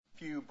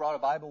If you brought a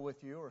Bible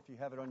with you or if you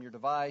have it on your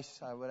device,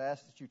 I would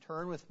ask that you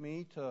turn with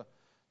me to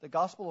the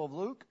Gospel of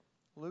Luke,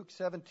 Luke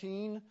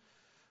 17,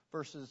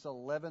 verses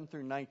 11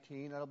 through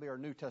 19. That'll be our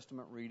New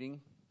Testament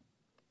reading.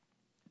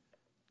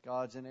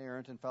 God's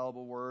inerrant,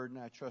 infallible Word, and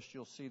I trust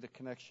you'll see the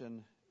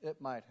connection it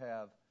might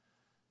have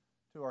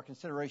to our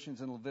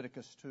considerations in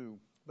Leviticus 2.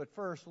 But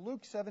first,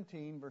 Luke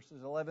 17,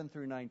 verses 11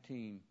 through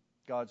 19,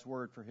 God's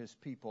Word for His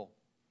people.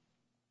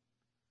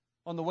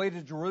 On the way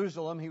to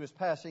Jerusalem, he was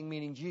passing,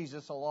 meaning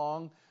Jesus,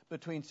 along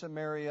between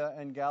Samaria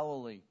and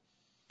Galilee.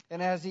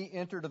 And as he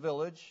entered a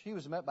village, he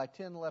was met by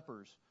 10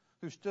 lepers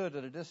who stood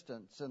at a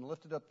distance and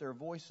lifted up their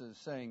voices,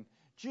 saying,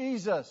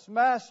 "Jesus,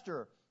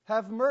 Master,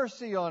 have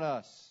mercy on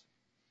us."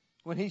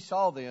 When he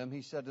saw them,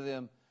 he said to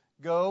them,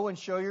 "Go and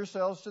show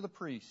yourselves to the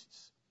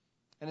priests."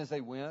 And as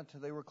they went,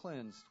 they were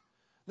cleansed.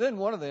 Then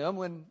one of them,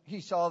 when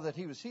he saw that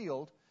he was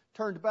healed,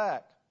 turned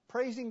back,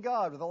 praising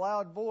God with a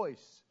loud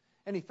voice.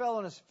 And he fell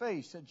on his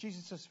face at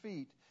Jesus'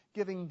 feet,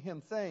 giving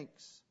him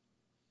thanks.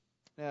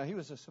 Now, he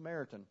was a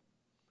Samaritan.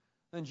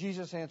 Then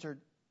Jesus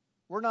answered,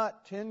 "Were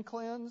not 10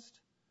 cleansed?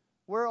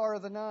 Where are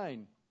the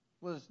 9?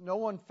 Was no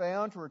one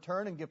found to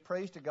return and give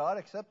praise to God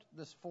except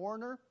this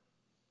foreigner?"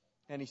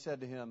 And he said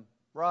to him,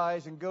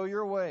 "Rise and go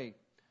your way.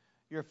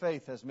 Your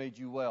faith has made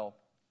you well."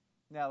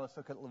 Now let's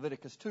look at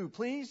Leviticus 2,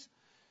 please.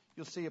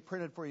 You'll see it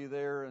printed for you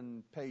there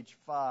on page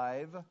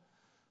 5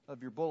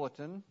 of your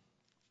bulletin.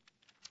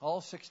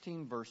 All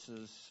 16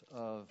 verses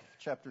of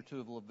chapter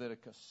 2 of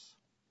Leviticus.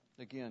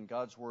 Again,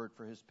 God's word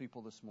for His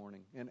people this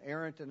morning.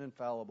 Inerrant and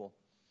infallible.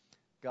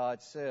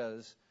 God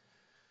says,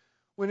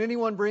 "When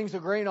anyone brings a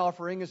grain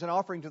offering as an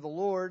offering to the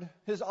Lord,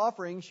 his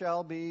offering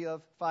shall be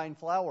of fine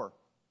flour.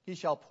 He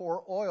shall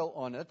pour oil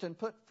on it and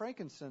put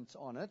frankincense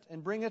on it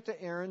and bring it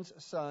to Aaron's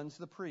sons,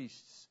 the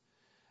priests.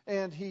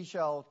 And he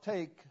shall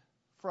take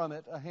from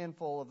it a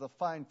handful of the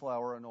fine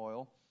flour and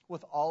oil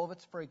with all of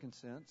its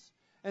frankincense.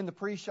 And the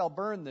priest shall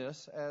burn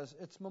this as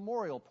its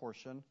memorial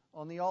portion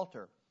on the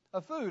altar,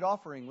 a food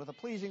offering with a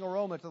pleasing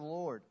aroma to the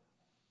Lord.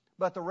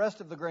 But the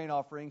rest of the grain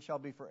offering shall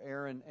be for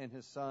Aaron and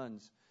his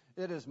sons.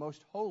 It is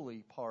most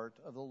holy part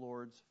of the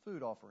Lord's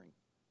food offering.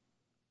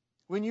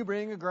 When you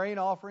bring a grain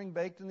offering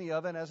baked in the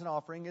oven as an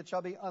offering, it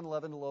shall be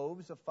unleavened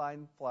loaves of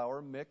fine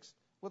flour mixed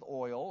with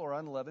oil, or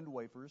unleavened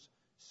wafers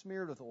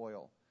smeared with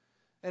oil.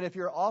 And if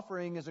your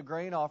offering is a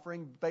grain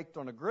offering baked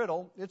on a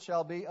griddle, it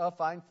shall be of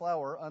fine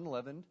flour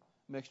unleavened,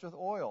 mixed with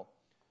oil.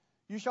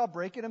 You shall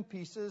break it in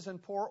pieces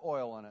and pour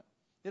oil on it.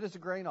 It is a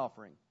grain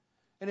offering.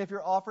 And if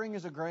your offering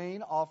is a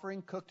grain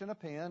offering cooked in a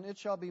pan, it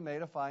shall be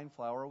made of fine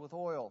flour with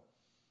oil.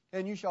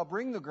 And you shall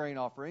bring the grain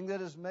offering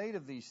that is made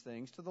of these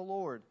things to the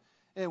Lord.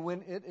 And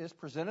when it is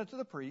presented to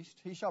the priest,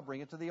 he shall bring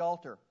it to the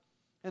altar.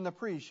 And the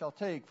priest shall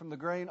take from the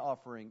grain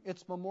offering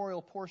its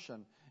memorial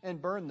portion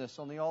and burn this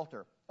on the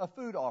altar, a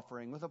food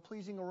offering with a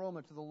pleasing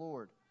aroma to the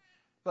Lord.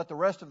 But the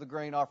rest of the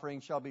grain offering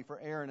shall be for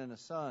Aaron and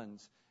his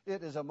sons.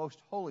 It is a most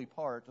holy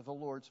part of the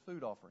Lord's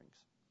food offerings.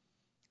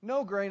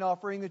 No grain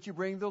offering that you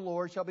bring to the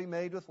Lord shall be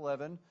made with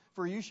leaven,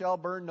 for you shall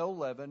burn no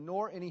leaven,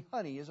 nor any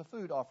honey as a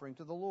food offering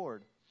to the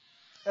Lord.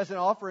 As an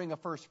offering of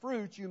first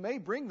fruits, you may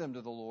bring them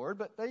to the Lord,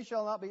 but they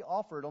shall not be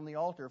offered on the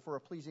altar for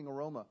a pleasing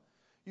aroma.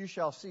 You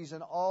shall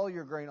season all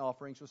your grain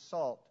offerings with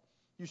salt.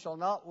 You shall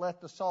not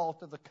let the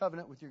salt of the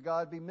covenant with your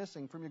God be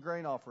missing from your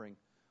grain offering.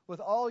 With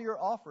all your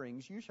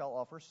offerings you shall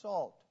offer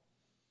salt.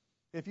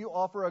 If you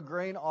offer a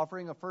grain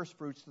offering of first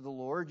fruits to the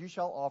Lord, you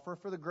shall offer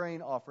for the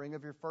grain offering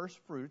of your first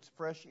fruits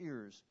fresh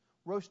ears,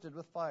 roasted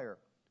with fire,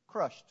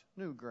 crushed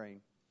new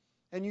grain.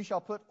 And you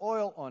shall put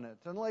oil on it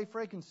and lay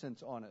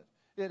frankincense on it.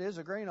 It is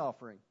a grain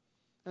offering.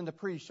 And the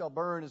priest shall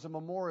burn as a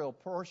memorial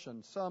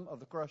portion some of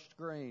the crushed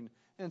grain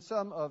and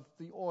some of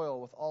the oil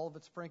with all of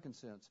its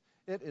frankincense.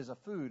 It is a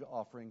food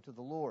offering to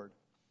the Lord."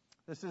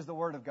 This is the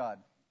Word of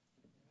God.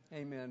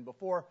 Amen.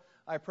 Before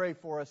I pray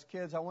for us,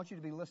 kids, I want you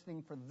to be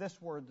listening for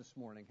this word this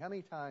morning. How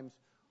many times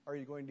are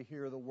you going to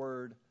hear the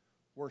word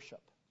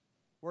worship?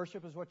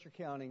 Worship is what you're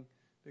counting,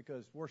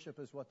 because worship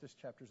is what this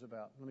chapter is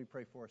about. Let me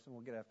pray for us and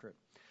we'll get after it.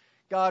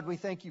 God, we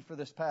thank you for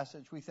this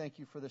passage. We thank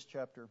you for this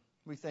chapter.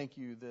 We thank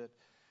you that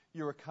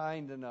you are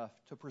kind enough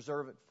to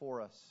preserve it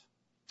for us.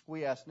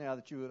 We ask now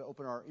that you would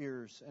open our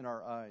ears and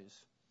our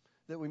eyes,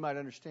 that we might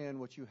understand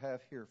what you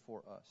have here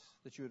for us,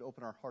 that you would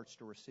open our hearts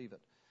to receive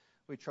it.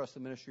 We trust the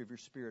ministry of your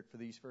Spirit for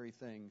these very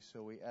things,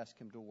 so we ask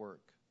him to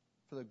work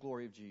for the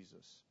glory of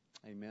Jesus.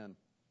 Amen.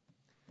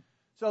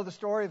 So the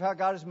story of how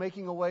God is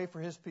making a way for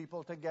his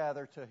people to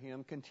gather to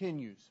him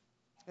continues.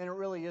 And it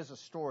really is a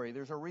story.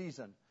 There's a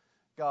reason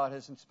God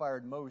has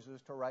inspired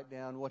Moses to write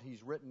down what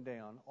he's written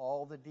down,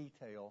 all the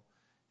detail,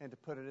 and to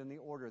put it in the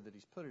order that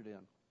he's put it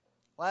in.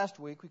 Last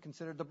week we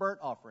considered the burnt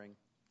offering,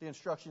 the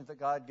instructions that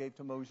God gave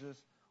to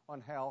Moses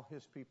on how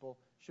his people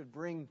should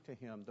bring to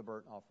him the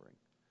burnt offering.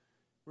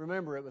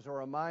 Remember, it was a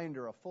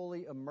reminder, a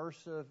fully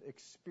immersive,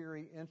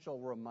 experiential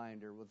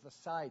reminder with the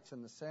sights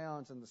and the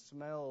sounds and the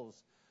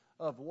smells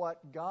of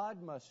what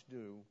God must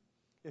do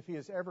if he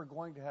is ever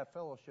going to have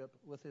fellowship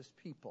with his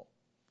people.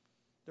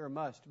 There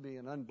must be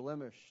an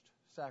unblemished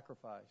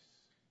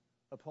sacrifice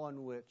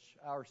upon which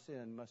our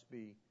sin must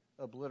be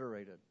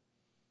obliterated.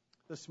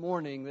 This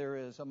morning there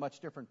is a much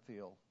different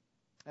feel,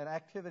 an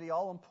activity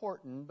all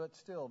important but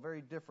still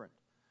very different,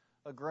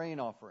 a grain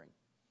offering.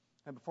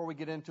 And before we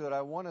get into it,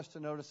 I want us to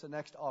notice the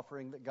next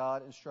offering that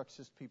God instructs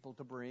His people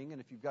to bring.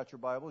 And if you've got your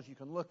Bibles, you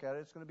can look at it.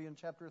 It's going to be in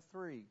chapter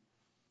 3.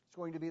 It's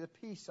going to be the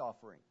peace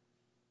offering.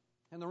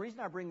 And the reason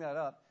I bring that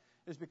up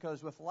is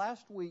because with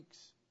last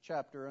week's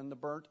chapter and the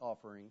burnt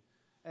offering,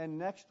 and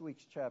next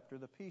week's chapter,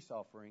 the peace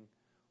offering,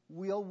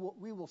 we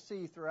will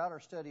see throughout our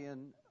study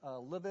in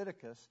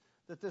Leviticus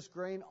that this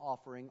grain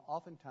offering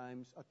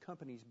oftentimes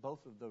accompanies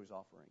both of those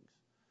offerings.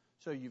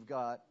 So you've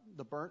got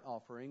the burnt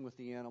offering with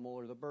the animal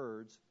or the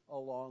birds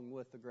along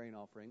with the grain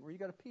offering, or you've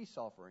got a peace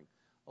offering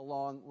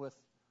along with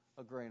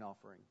a grain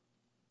offering.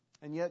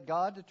 And yet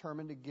God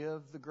determined to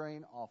give the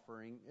grain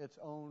offering its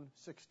own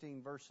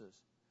 16 verses,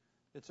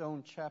 its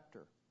own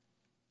chapter.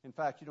 In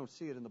fact, you don't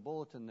see it in the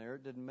bulletin there.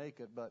 It didn't make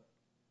it, but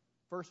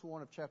verse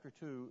 1 of chapter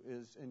 2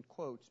 is in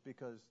quotes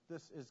because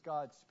this is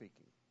God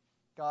speaking.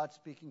 God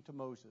speaking to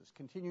Moses,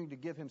 continuing to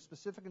give him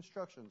specific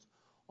instructions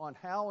on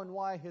how and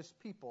why his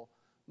people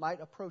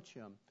might approach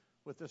him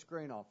with this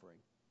grain offering.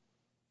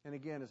 And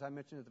again, as I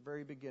mentioned at the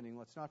very beginning,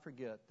 let's not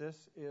forget,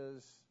 this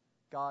is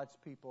God's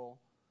people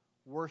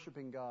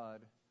worshiping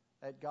God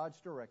at God's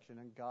direction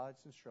and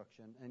God's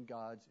instruction and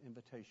God's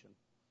invitation.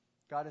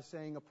 God is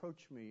saying,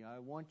 approach me. I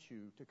want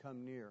you to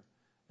come near.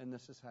 And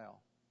this is how.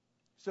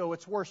 So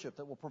it's worship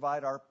that will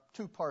provide our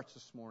two parts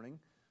this morning.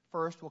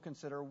 First, we'll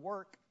consider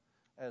work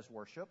as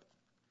worship.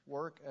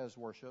 Work as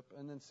worship.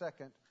 And then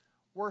second,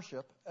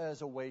 worship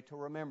as a way to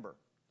remember.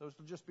 Those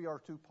will just be our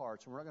two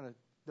parts. And we're not going to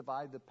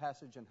divide the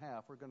passage in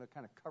half. We're going to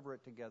kind of cover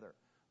it together.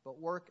 But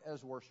work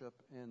as worship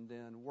and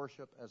then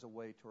worship as a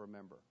way to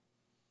remember.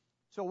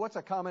 So what's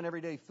a common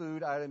everyday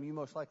food item you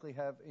most likely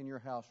have in your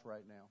house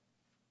right now?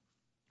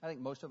 I think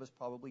most of us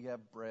probably have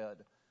bread,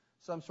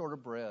 some sort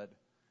of bread.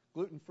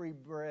 Gluten-free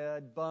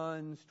bread,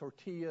 buns,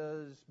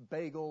 tortillas,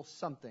 bagels,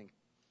 something.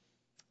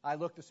 I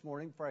looked this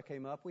morning before I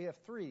came up. We have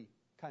 3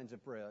 kinds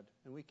of bread,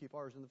 and we keep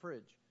ours in the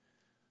fridge.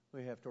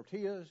 We have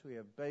tortillas, we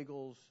have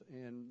bagels,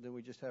 and then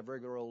we just have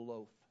regular old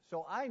loaf.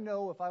 So I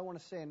know if I want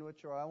a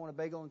sandwich or I want a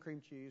bagel and cream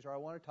cheese or I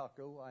want a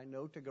taco, I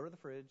know to go to the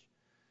fridge,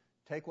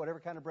 take whatever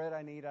kind of bread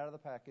I need out of the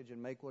package,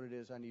 and make what it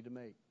is I need to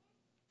make.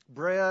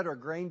 Bread or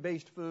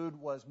grain-based food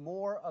was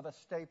more of a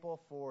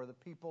staple for the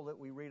people that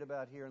we read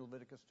about here in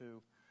Leviticus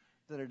 2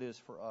 than it is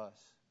for us.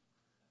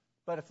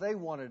 But if they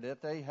wanted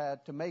it, they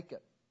had to make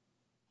it.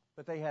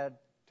 But they had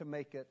to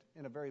make it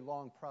in a very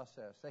long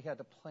process. They had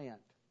to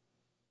plant.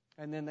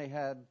 And then they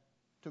had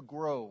to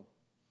grow.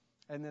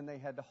 And then they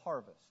had to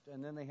harvest.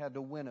 And then they had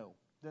to winnow.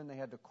 Then they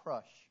had to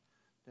crush.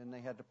 Then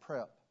they had to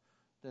prep.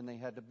 Then they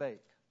had to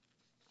bake.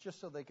 Just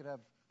so they could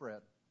have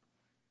bread.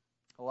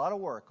 A lot of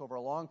work over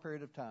a long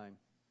period of time.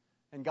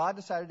 And God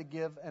decided to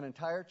give an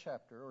entire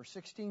chapter, or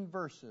 16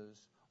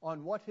 verses,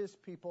 on what His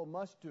people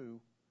must do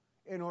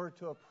in order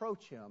to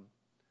approach Him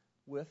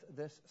with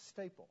this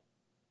staple,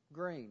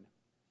 grain.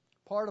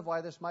 Part of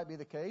why this might be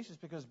the case is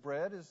because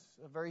bread is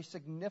a very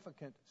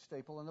significant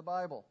staple in the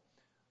Bible.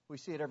 We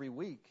see it every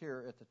week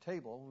here at the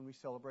table when we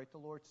celebrate the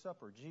Lord's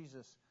Supper.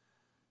 Jesus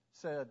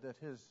said that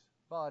His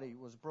body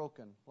was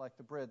broken like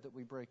the bread that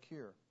we break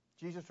here.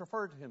 Jesus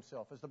referred to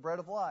Himself as the bread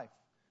of life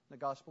in the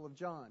Gospel of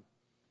John.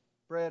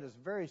 Bread is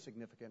very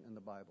significant in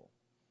the Bible.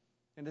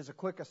 And as a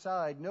quick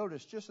aside,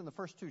 notice just in the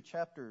first 2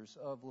 chapters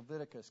of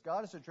Leviticus,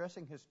 God is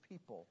addressing His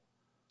people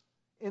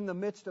in the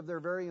midst of their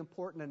very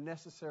important and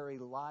necessary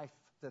life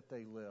that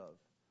they live.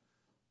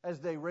 As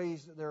they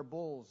raised their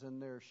bulls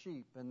and their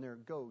sheep and their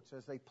goats,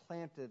 as they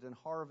planted and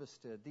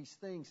harvested, these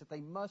things that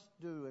they must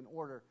do in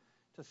order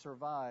to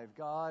survive,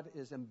 God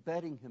is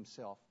embedding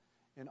Himself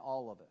in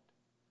all of it.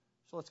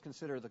 So let's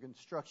consider the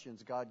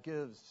instructions God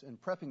gives in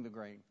prepping the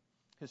grain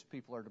His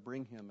people are to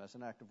bring Him as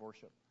an act of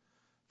worship.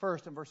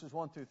 First, in verses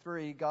 1 through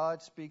 3,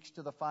 God speaks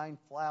to the fine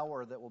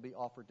flour that will be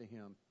offered to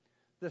Him.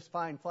 This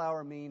fine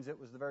flour means it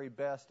was the very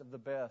best of the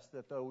best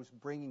that those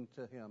bringing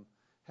to Him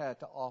had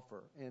to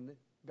offer. And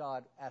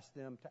God asked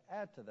them to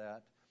add to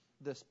that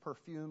this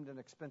perfumed and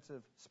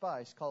expensive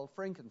spice called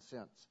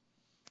frankincense.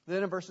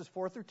 Then in verses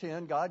 4 through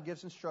 10, God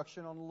gives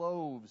instruction on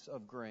loaves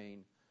of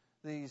grain,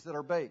 these that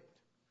are baked,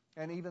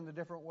 and even the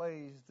different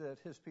ways that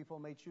His people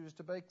may choose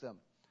to bake them.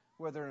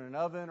 Whether in an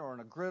oven or in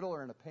a griddle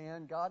or in a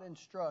pan, God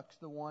instructs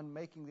the one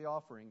making the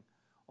offering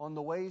on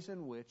the ways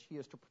in which he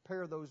is to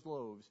prepare those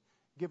loaves,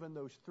 given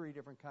those 3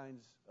 different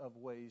kinds of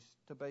ways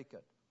to bake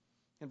it.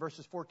 In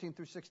verses 14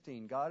 through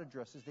 16, God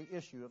addresses the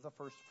issue of the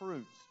first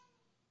fruits.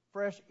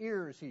 Fresh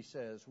ears, He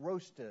says,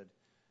 roasted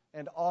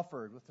and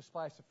offered with the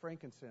spice of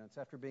frankincense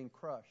after being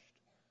crushed.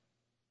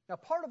 Now,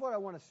 part of what I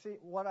want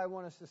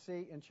us to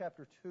see in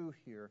chapter 2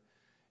 here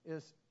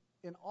is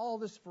in all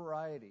this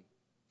variety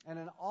and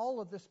in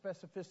all of this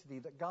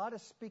specificity that God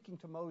is speaking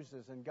to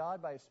Moses and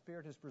God by His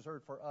Spirit has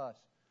preserved for us,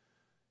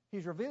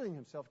 He's revealing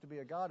Himself to be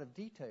a God of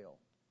detail.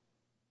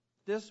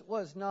 This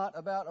was not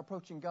about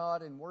approaching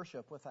God in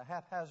worship with a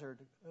haphazard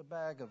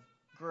bag of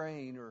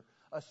grain or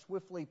a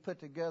swiftly put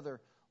together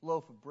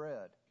loaf of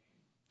bread.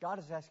 God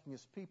is asking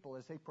His people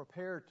as they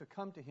prepare to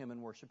come to Him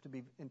in worship to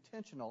be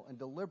intentional and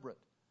deliberate,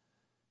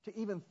 to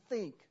even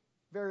think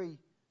very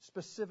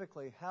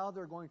specifically how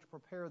they're going to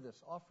prepare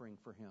this offering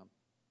for Him.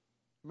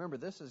 Remember,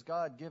 this is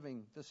God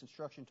giving this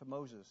instruction to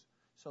Moses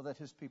so that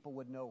His people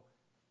would know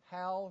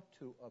how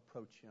to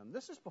approach Him.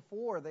 This is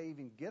before they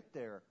even get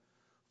there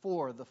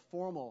for the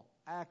formal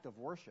act of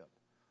worship.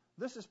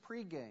 This is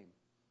pregame.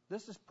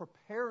 This is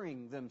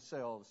preparing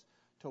themselves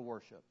to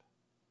worship.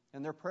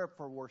 And their prep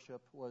for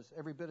worship was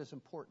every bit as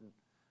important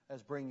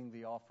as bringing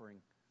the offering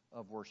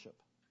of worship.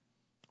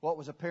 What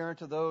was apparent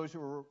to those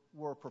who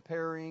were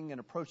preparing and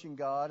approaching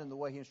God in the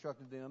way He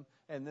instructed them,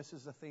 and this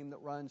is the theme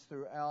that runs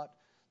throughout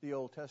the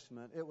Old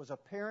Testament, it was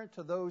apparent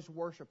to those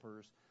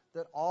worshipers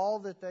that all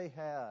that they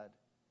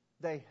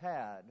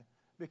had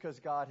because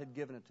God had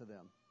given it to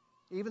them.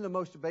 Even the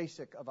most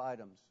basic of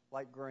items,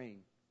 like grain,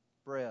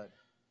 bread.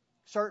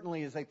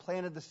 Certainly, as they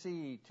planted the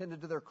seed,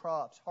 tended to their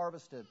crops,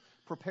 harvested,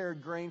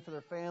 prepared grain for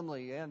their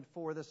family and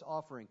for this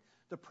offering,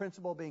 the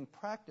principle being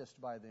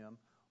practiced by them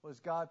was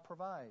God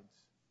provides.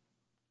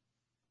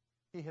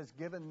 He has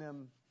given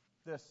them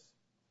this,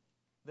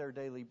 their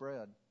daily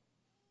bread.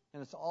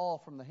 And it's all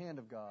from the hand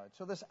of God.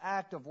 So this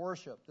act of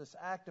worship, this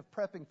act of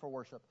prepping for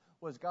worship,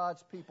 was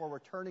God's people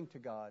returning to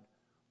God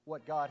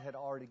what God had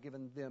already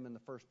given them in the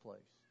first place.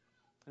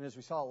 And as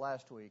we saw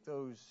last week,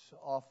 those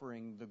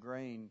offering the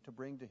grain to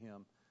bring to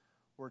Him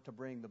were to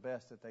bring the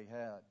best that they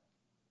had,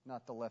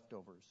 not the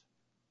leftovers.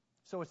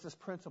 So it's this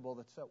principle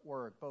that's at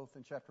work, both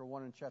in chapter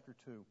 1 and chapter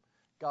 2.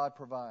 God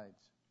provides.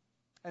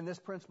 And this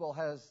principle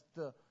has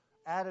the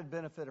added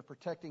benefit of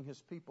protecting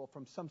His people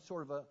from some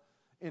sort of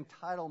an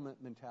entitlement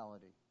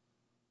mentality.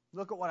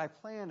 Look at what I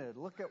planted.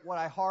 Look at what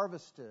I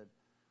harvested.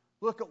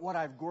 Look at what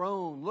I've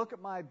grown. Look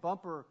at my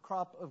bumper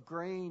crop of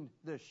grain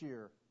this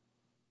year.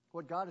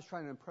 What God is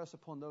trying to impress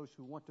upon those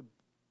who want to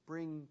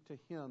bring to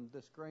Him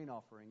this grain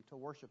offering, to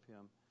worship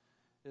Him,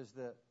 is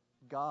that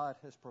God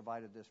has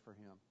provided this for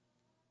him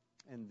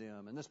and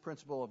them. And this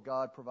principle of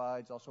God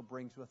provides also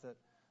brings with it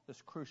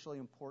this crucially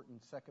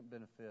important second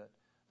benefit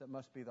that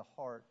must be at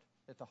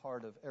the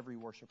heart of every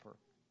worshiper.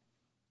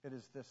 It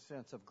is this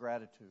sense of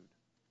gratitude.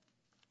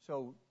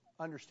 So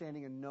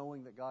understanding and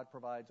knowing that God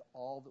provides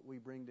all that we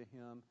bring to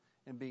Him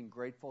and being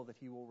grateful that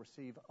He will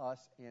receive us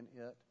and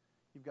it,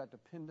 you've got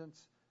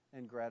dependence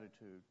and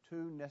gratitude,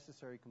 two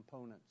necessary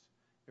components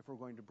if we're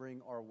going to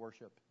bring our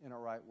worship in a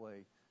right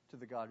way to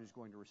the God who's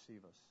going to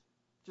receive us.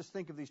 Just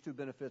think of these two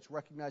benefits,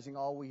 recognizing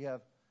all we have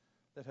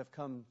that have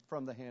come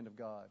from the hand of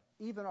God.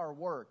 Even our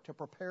work to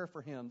prepare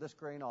for Him, this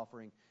grain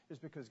offering, is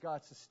because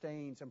God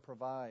sustains and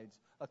provides,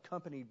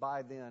 accompanied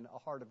by then a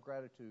heart of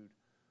gratitude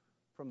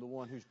from the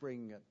one who's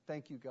bringing it.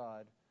 Thank you,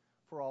 God,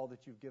 for all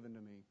that you've given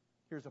to me.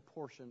 Here's a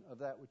portion of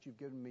that which you've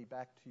given me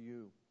back to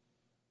you.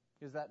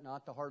 Is that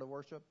not the heart of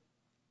worship?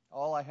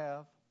 All I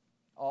have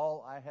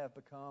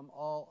become,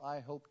 all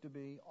I hope to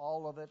be,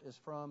 all of it is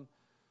from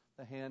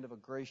the hand of a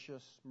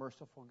gracious,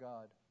 merciful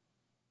God.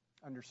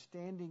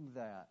 Understanding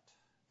that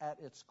at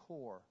its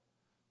core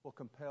will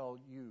compel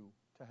you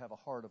to have a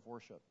heart of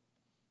worship.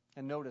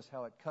 And notice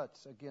how it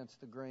cuts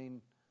against the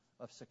grain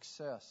of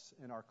success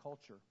in our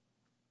culture.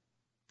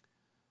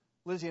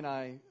 Lizzie and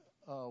I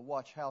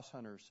watch House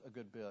Hunters a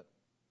good bit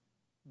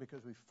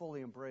because we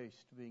fully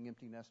embraced being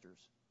empty nesters.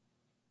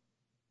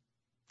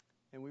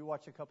 And we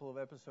watched a couple of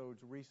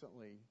episodes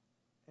recently,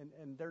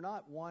 and they're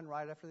not one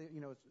right after the,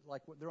 it's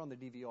like they're on the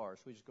DVR,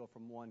 so we just go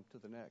from one to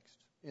the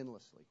next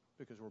endlessly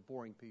because we're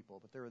boring people.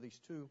 But there are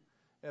these two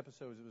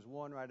episodes. It was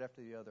one right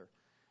after the other.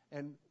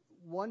 And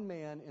one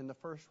man in the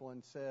first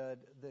one said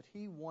that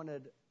he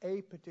wanted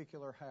a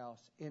particular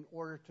house in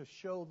order to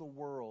show the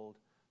world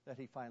that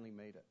he finally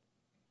made it.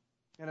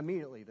 And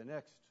immediately, the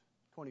next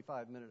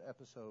 25-minute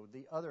episode,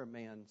 the other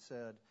man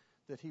said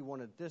that he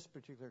wanted this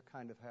particular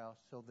kind of house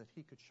so that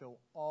he could show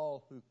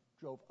all who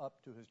drove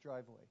up to his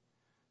driveway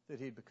that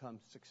he'd become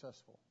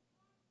successful.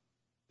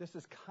 This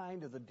is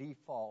kind of the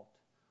default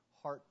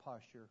heart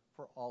posture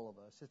for all of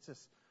us. It's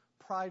this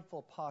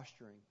prideful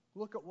posturing.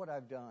 Look at what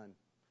I've done.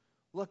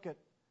 Look at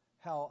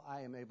how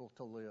I am able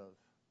to live.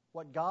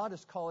 What God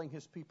is calling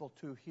His people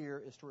to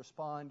here is to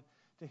respond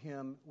to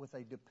Him with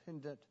a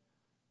dependent,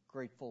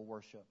 grateful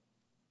worship,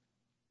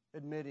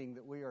 admitting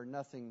that we are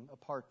nothing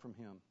apart from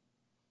Him.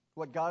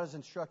 What God is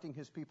instructing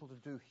His people to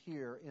do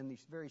here in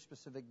these very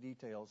specific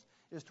details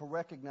is to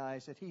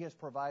recognize that He has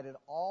provided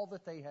all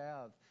that they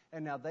have,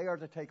 and now they are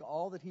to take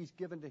all that He's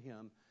given to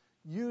Him,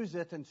 use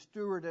it and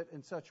steward it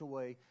in such a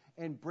way,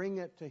 and bring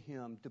it to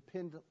Him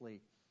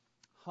dependently,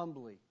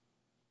 humbly,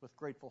 with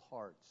grateful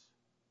hearts.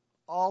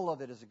 All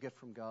of it is a gift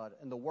from God,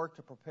 and the work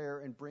to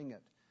prepare and bring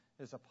it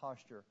is a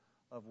posture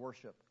of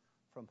worship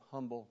from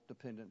humble,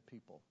 dependent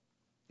people.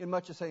 In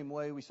much the same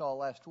way we saw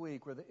last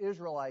week, where the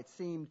Israelites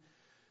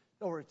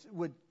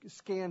would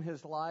scan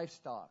his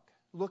livestock,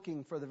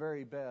 looking for the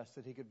very best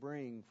that he could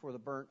bring for the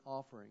burnt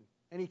offering.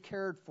 And he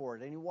cared for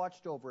it, and he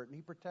watched over it, and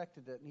he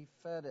protected it, and he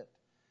fed it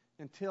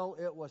until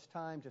it was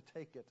time to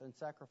take it and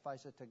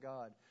sacrifice it to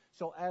God.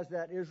 So as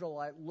that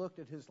Israelite looked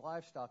at his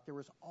livestock, there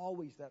was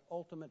always that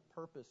ultimate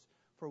purpose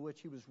for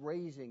which he was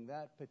raising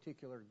that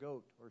particular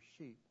goat or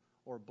sheep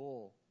or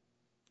bull.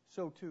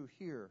 So too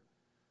here,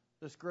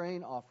 this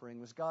grain offering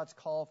was God's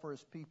call for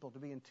his people to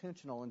be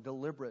intentional and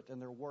deliberate in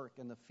their work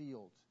in the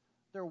fields,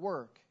 their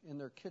work in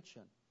their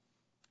kitchen,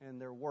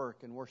 and their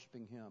work in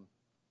worshiping him.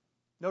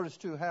 Notice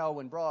too how,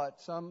 when brought,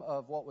 some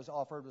of what was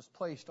offered was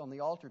placed on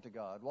the altar to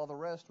God, while the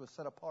rest was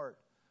set apart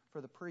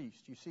for the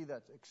priest. You see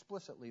that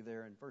explicitly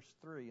there in verse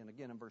 3 and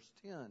again in verse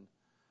 10.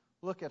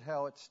 Look at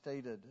how it's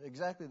stated,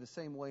 exactly the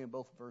same way in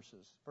both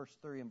verses, verse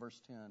 3 and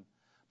verse 10.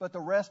 But the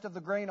rest of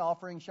the grain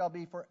offering shall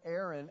be for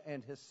Aaron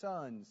and his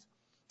sons.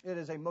 It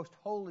is a most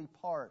holy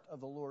part of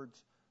the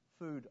Lord's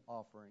food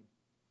offering.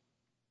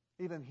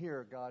 Even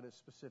here, God is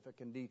specific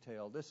and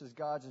detailed. This is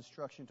God's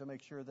instruction to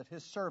make sure that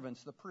his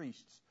servants, the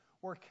priests,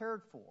 were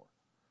cared for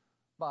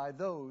by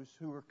those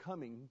who were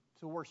coming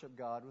to worship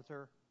God with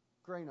their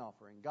grain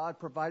offering. God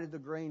provided the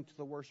grain to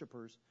the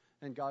worshipers,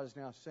 and God is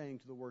now saying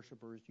to the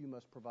worshipers, you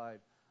must provide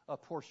a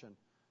portion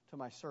to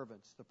my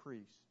servants, the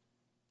priests.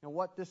 And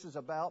what this is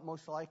about,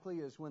 most likely,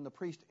 is when the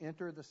priest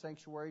entered the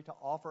sanctuary to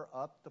offer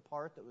up the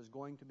part that was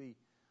going to be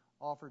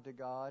offered to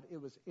God, it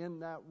was in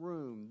that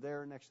room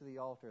there next to the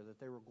altar that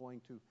they were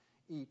going to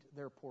eat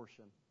their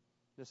portion.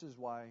 This is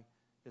why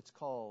it's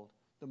called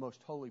the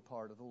most holy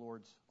part of the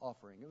Lord's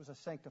offering. It was a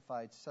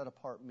sanctified,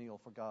 set-apart meal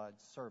for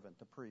God's servant,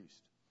 the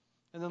priest.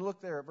 And then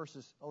look there at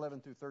verses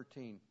 11 through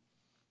 13.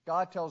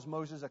 God tells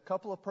Moses a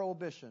couple of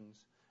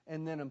prohibitions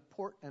and then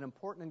an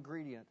important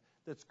ingredient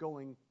that's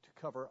going to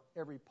cover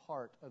every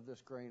part of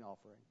this grain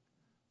offering.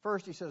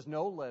 First, he says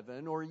no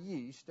leaven or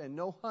yeast and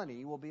no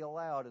honey will be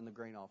allowed in the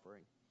grain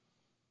offering.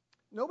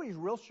 Nobody's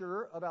real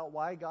sure about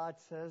why God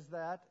says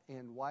that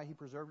and why he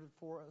preserved it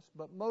for us,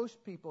 but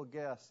most people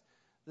guess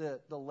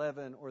that the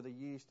leaven or the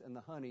yeast and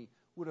the honey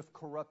would have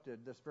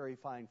corrupted this very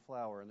fine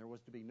flour, and there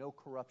was to be no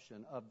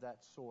corruption of that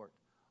sort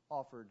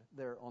offered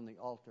there on the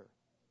altar.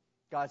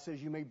 God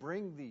says, you may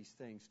bring these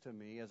things to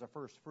me as a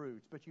first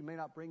fruits, but you may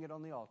not bring it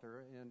on the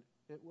altar, and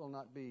it will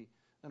not be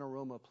an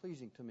aroma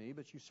pleasing to me,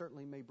 but you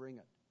certainly may bring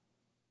it.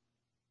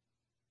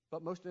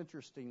 But most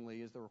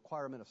interestingly is the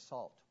requirement of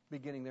salt,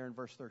 beginning there in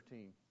verse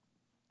 13.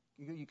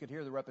 You could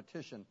hear the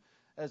repetition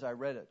as I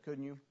read it,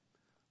 couldn't you?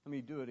 Let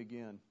me do it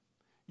again.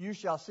 You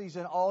shall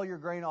season all your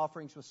grain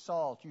offerings with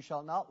salt. You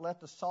shall not let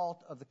the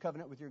salt of the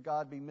covenant with your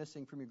God be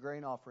missing from your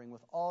grain offering.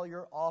 With all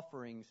your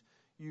offerings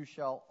you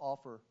shall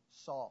offer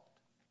salt.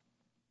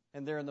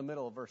 And there in the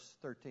middle of verse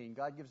 13,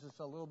 God gives us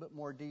a little bit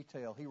more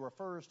detail. He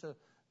refers to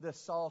this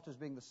salt as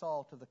being the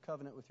salt of the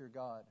covenant with your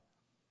God.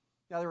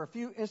 Now, there are a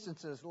few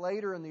instances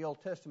later in the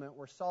Old Testament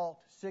where salt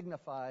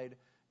signified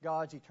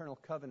God's eternal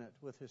covenant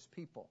with his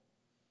people.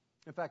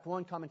 In fact,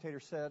 one commentator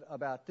said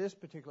about this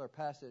particular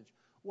passage,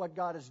 what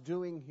God is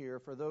doing here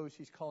for those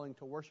he's calling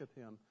to worship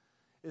him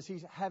is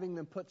he's having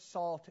them put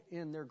salt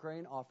in their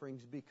grain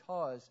offerings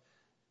because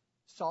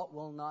salt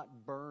will not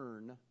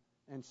burn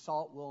and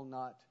salt will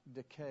not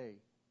decay.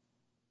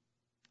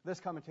 This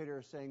commentator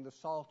is saying the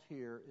salt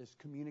here is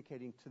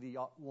communicating to the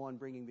one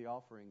bringing the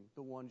offering,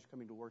 the one who's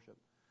coming to worship,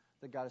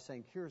 that God is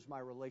saying, here's my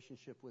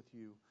relationship with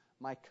you,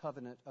 my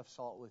covenant of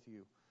salt with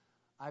you.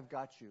 I've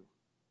got you.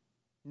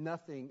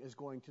 Nothing is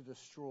going to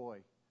destroy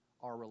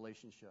our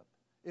relationship.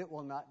 It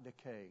will not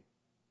decay.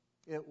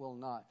 It will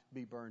not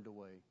be burned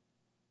away.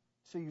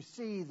 So you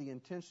see the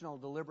intentional,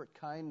 deliberate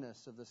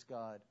kindness of this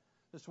God,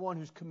 this one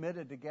who's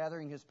committed to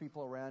gathering his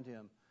people around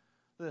him.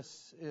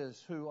 This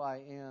is who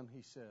I am,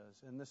 he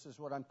says, and this is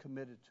what I'm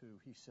committed to,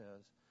 he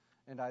says.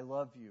 And I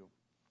love you,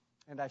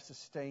 and I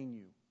sustain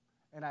you,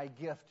 and I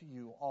gift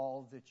you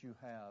all that you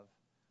have.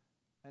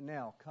 And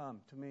now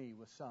come to me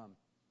with some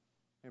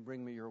and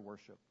bring me your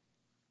worship.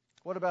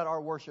 What about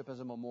our worship as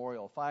a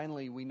memorial?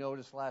 Finally, we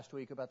noticed last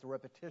week about the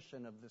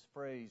repetition of this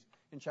phrase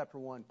in chapter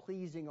 1,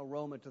 pleasing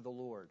aroma to the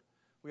Lord.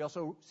 We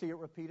also see it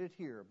repeated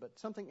here, but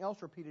something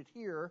else repeated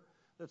here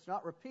that's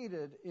not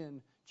repeated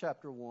in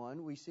chapter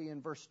 1, we see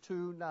in verse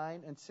 2,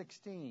 9, and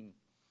 16.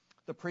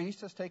 The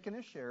priest has taken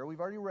his share. We've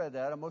already read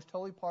that, a most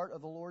holy part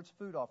of the Lord's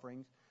food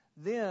offerings.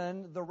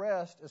 Then the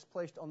rest is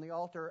placed on the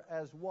altar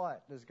as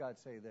what, does God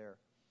say there?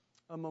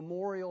 A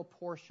memorial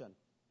portion.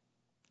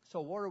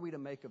 So what are we to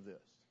make of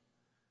this?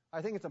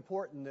 I think it's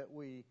important that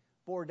we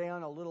bore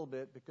down a little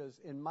bit because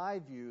in my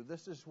view,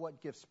 this is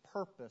what gives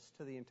purpose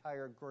to the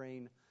entire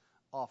grain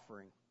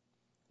offering.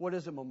 What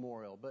is a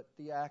memorial? But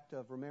the act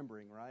of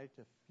remembering, right?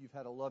 If you've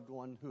had a loved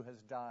one who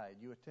has died,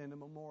 you attend a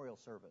memorial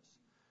service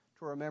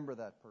to remember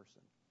that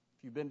person.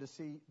 If you've been to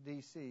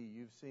D.C.,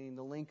 you've seen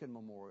the Lincoln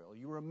Memorial.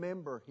 You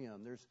remember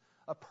him. There's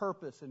a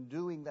purpose in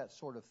doing that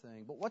sort of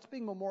thing. But what's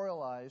being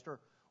memorialized, or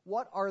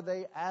what are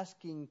they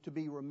asking to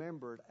be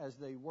remembered as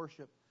they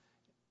worship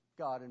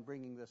God in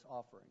bringing this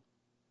offering?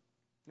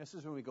 This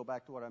is when we go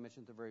back to what I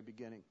mentioned at the very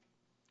beginning.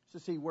 To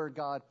see where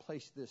God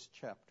placed this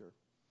chapter,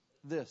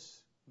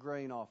 this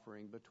grain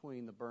offering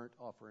between the burnt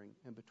offering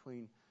and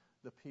between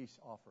the peace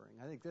offering.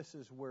 I think this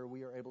is where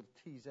we are able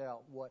to tease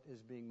out what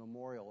is being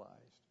memorialized.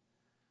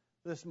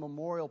 This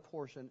memorial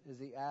portion is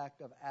the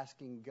act of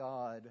asking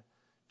God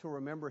to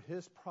remember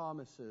his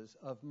promises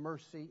of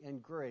mercy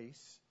and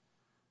grace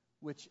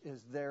which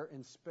is there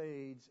in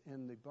spades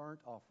in the burnt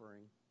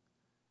offering,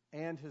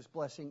 and His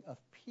blessing of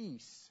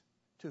peace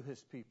to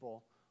His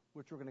people,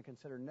 which we're going to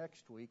consider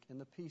next week in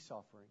the peace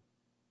offering.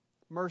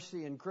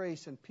 Mercy and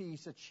grace and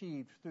peace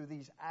achieved through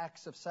these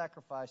acts of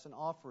sacrifice and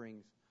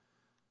offerings.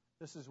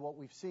 This is what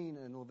we've seen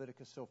in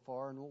Leviticus so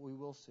far and what we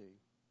will see.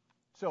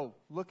 So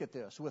look at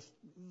this. With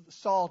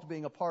salt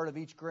being a part of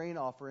each grain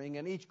offering,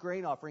 and each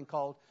grain offering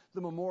called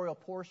the memorial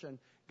portion,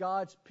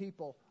 God's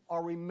people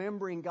are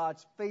remembering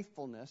God's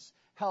faithfulness,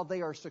 how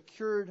they are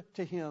secured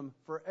to Him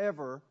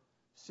forever.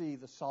 See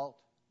the salt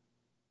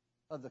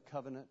of the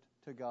covenant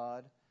to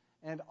God.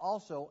 And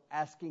also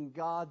asking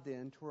God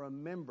then to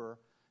remember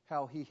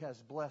how He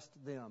has blessed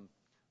them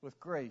with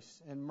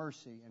grace and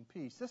mercy and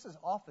peace. This is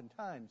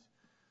oftentimes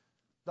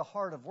the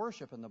heart of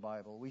worship in the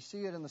Bible. We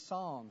see it in the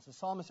Psalms. The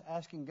psalmist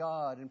asking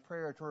God in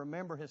prayer to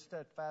remember His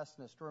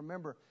steadfastness, to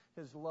remember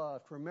His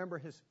love, to remember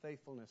His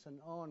faithfulness, and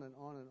on and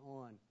on and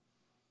on.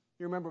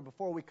 You remember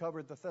before we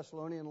covered the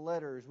Thessalonian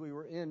letters, we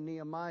were in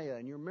Nehemiah,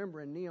 and you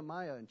remember in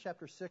Nehemiah in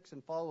chapter 6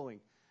 and following,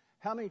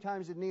 how many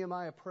times did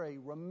Nehemiah pray,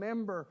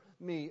 "Remember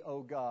me,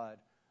 O God,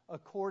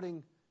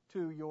 according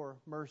to your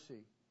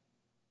mercy"?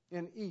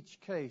 In each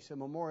case, a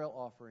memorial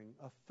offering,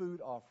 a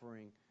food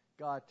offering,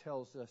 God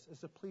tells us,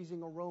 is a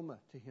pleasing aroma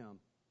to Him.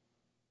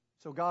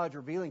 So God's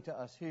revealing to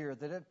us here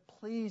that it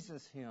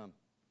pleases Him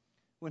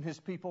when His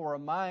people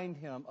remind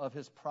Him of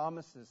His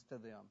promises to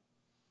them,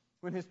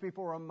 when His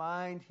people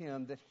remind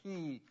Him that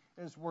He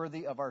is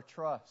worthy of our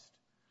trust,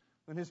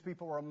 when His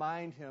people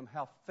remind Him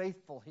how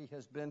faithful He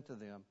has been to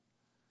them.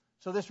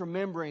 So this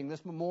remembering,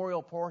 this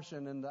memorial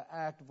portion in the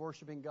act of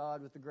worshiping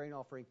God with the grain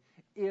offering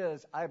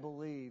is, I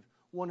believe,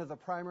 one of the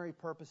primary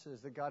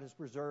purposes that God has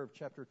preserved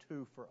chapter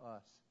 2 for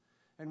us,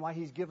 and why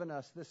He's given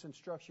us this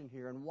instruction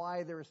here, and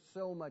why there is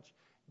so much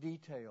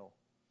detail.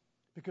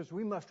 Because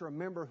we must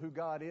remember who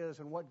God is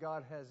and what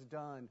God has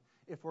done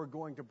if we're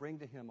going to bring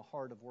to Him a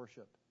heart of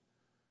worship.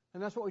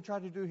 And that's what we try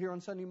to do here on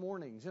Sunday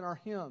mornings. In our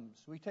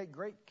hymns, we take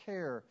great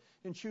care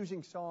in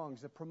choosing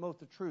songs that promote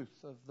the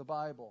truth of the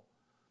Bible.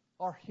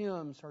 Our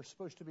hymns are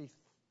supposed to be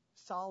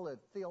solid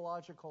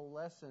theological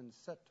lessons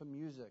set to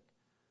music.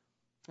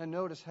 And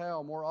notice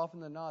how, more often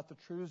than not, the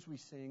truths we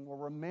sing, we're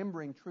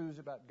remembering truths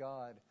about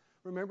God,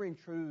 remembering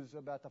truths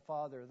about the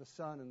Father, the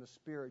Son, and the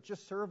Spirit.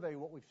 Just survey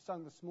what we've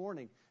sung this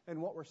morning and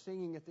what we're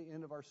singing at the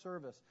end of our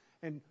service,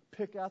 and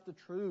pick out the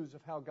truths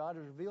of how God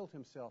has revealed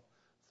Himself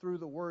through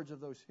the words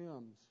of those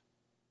hymns.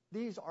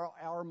 These are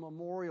our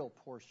memorial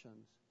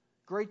portions,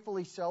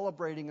 gratefully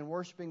celebrating and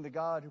worshiping the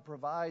God who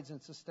provides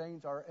and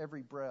sustains our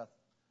every breath.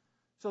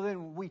 So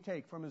then we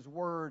take from His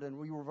Word and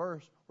we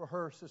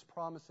rehearse His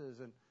promises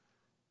and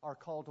our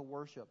call to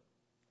worship.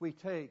 We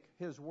take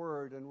His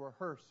Word and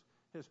rehearse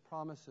His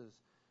promises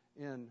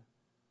in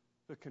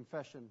the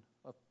confession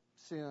of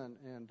sin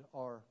and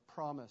our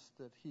promise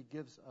that He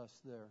gives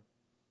us there.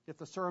 If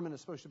the sermon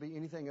is supposed to be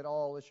anything at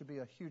all, it should be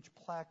a huge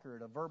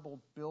placard, a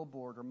verbal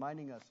billboard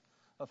reminding us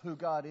of who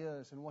God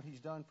is and what He's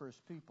done for His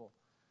people.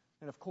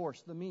 And of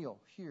course, the meal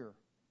here.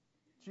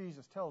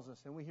 Jesus tells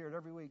us, and we hear it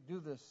every week, do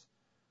this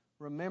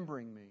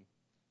remembering me.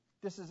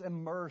 This is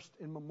immersed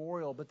in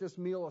memorial, but this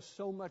meal is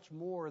so much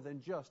more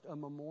than just a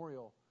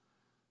memorial.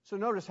 So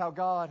notice how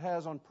God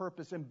has on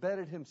purpose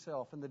embedded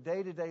Himself in the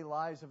day-to-day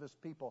lives of His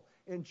people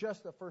in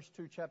just the first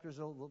 2 chapters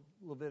of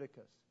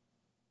Leviticus.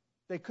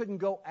 They couldn't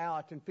go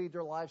out and feed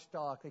their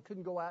livestock. They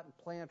couldn't go out and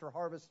plant or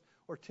harvest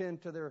or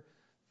tend to their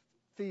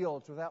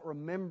fields without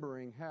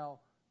remembering how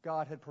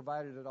God had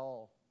provided it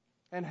all,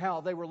 and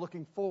how they were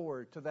looking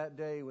forward to that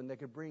day when they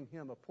could bring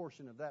Him a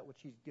portion of that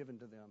which He's given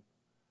to them.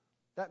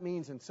 That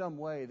means in some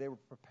way they were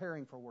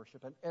preparing for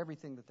worship in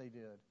everything that they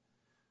did.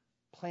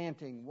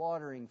 Planting,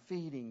 watering,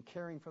 feeding,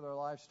 caring for their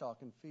livestock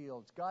and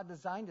fields. God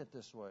designed it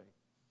this way.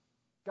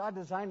 God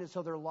designed it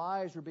so their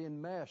lives were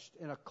being meshed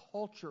in a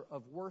culture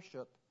of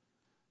worship.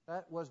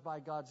 That was by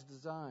God's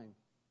design.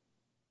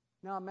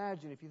 Now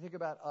imagine, if you think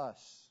about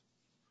us,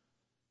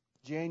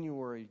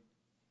 January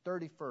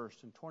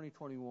 31st in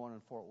 2021 in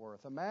Fort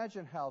Worth.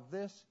 Imagine how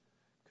this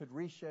could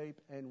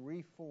reshape and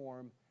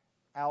reform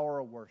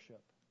our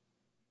worship.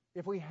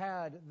 If we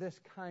had this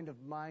kind of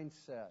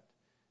mindset,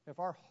 if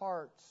our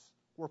hearts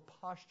were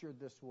postured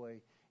this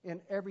way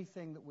in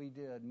everything that we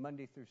did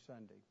Monday through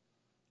Sunday,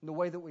 in the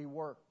way that we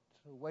worked,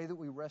 the way that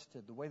we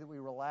rested, the way that we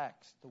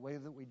relaxed, the way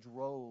that we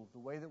drove, the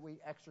way that we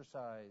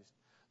exercised,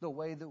 the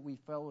way that we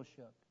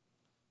fellowshiped,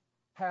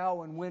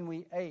 how and when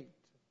we ate,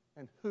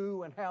 and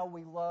who and how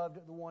we loved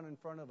the one in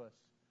front of us,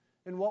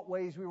 in what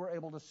ways we were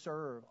able to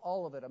serve,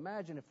 all of it.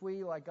 Imagine if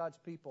we, like God's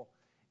people,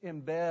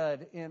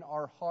 embed in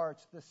our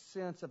hearts this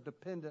sense of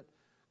dependent,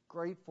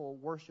 grateful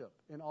worship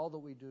in all that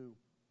we do.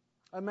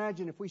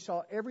 Imagine if we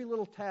saw every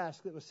little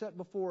task that was set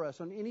before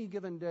us on any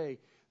given day,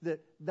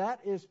 that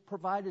is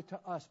provided to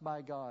us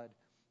by God,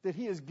 that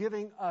He is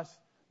giving us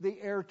the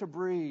air to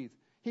breathe.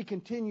 He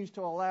continues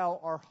to allow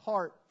our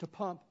heart to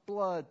pump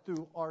blood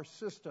through our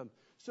system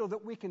so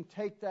that we can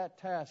take that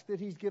task that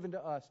He's given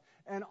to us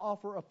and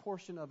offer a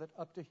portion of it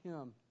up to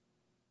Him.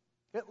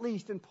 At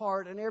least in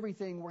part and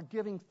everything, we're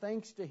giving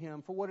thanks to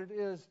Him for what it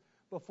is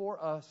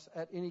before us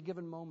at any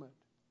given moment.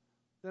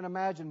 Then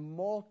imagine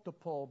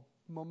multiple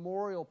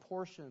memorial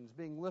portions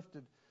being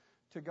lifted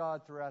to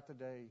God throughout the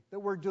day. That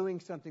we're doing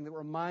something that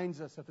reminds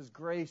us of His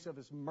grace, of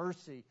His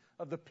mercy,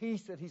 of the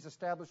peace that He's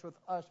established with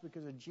us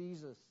because of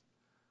Jesus.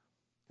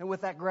 And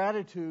with that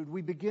gratitude,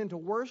 we begin to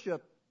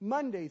worship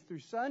Monday through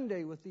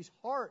Sunday with these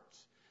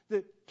hearts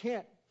that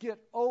can't get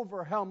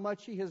over how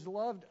much He has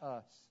loved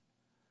us.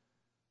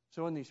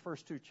 So in these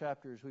first 2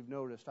 chapters, we've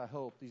noticed, I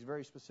hope, these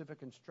very specific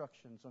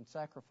instructions on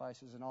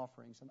sacrifices and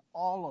offerings, and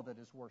all of it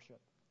is worship.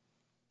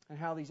 And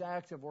how these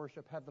acts of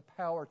worship have the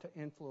power to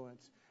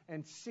influence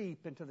and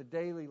seep into the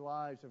daily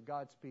lives of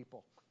God's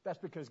people. That's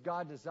because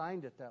God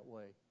designed it that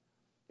way.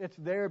 It's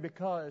there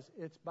because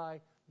it's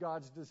by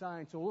God's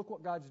design. So look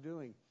what God's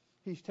doing.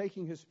 He's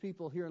taking His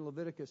people here in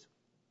Leviticus,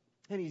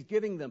 and He's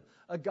giving them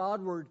a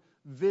Godward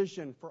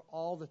vision for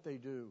all that they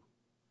do.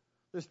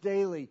 This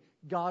daily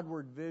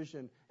Godward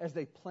vision as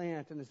they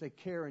plant and as they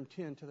care and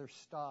tend to their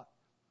stock.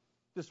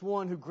 This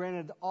one who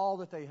granted all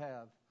that they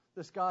have.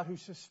 This God who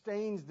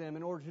sustains them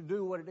in order to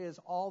do what it is,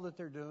 all that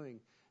they're doing.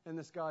 And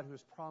this God who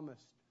has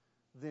promised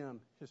them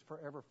His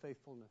forever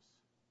faithfulness.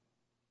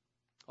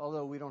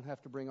 Although we don't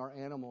have to bring our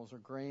animals or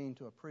grain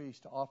to a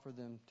priest to offer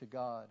them to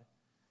God,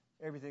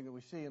 everything that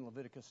we see in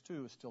Leviticus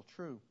 2 is still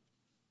true.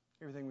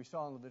 Everything we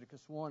saw in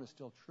Leviticus 1 is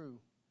still true.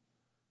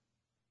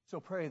 So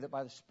pray that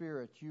by the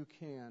Spirit you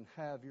can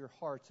have your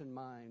hearts and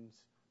minds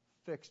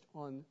fixed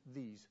on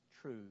these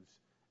truths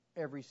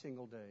every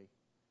single day,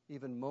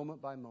 even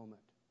moment by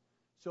moment,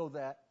 so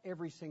that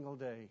every single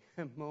day,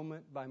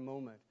 moment by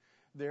moment,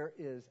 there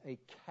is a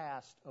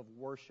cast of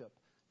worship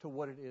to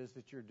what it is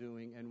that you're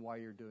doing and why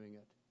you're doing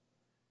it.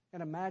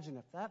 And imagine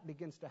if that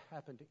begins to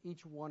happen to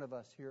each one of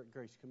us here at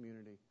Grace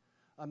Community.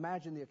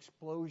 Imagine the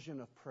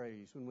explosion of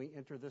praise when we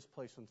enter this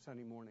place on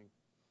Sunday morning.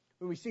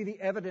 When we see the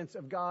evidence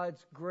of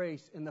God's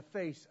grace in the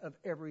face of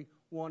every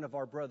one of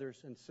our brothers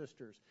and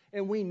sisters.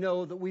 And we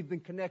know that we've been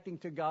connecting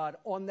to God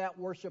on that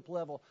worship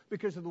level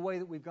because of the way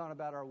that we've gone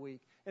about our week.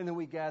 And then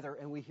we gather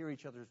and we hear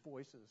each other's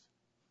voices.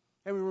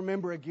 And we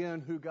remember again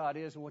who God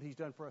is and what He's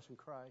done for us in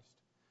Christ.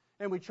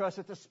 And we trust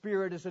that the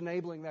Spirit is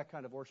enabling that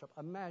kind of worship.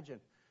 Imagine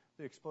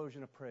the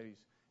explosion of praise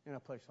in a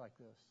place like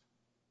this.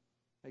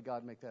 May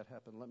God make that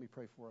happen. Let me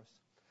pray for us.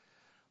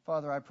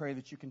 Father, I pray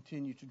that you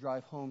continue to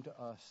drive home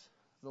to us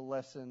the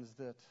lessons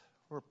that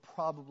were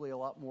probably a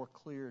lot more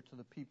clear to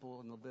the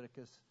people in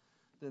Leviticus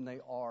than they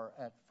are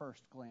at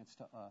first glance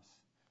to us.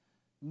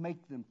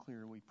 Make them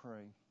clear, we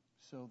pray,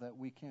 so that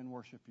we can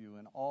worship you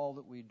in all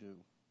that we do.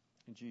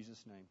 In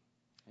Jesus' name,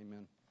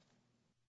 amen.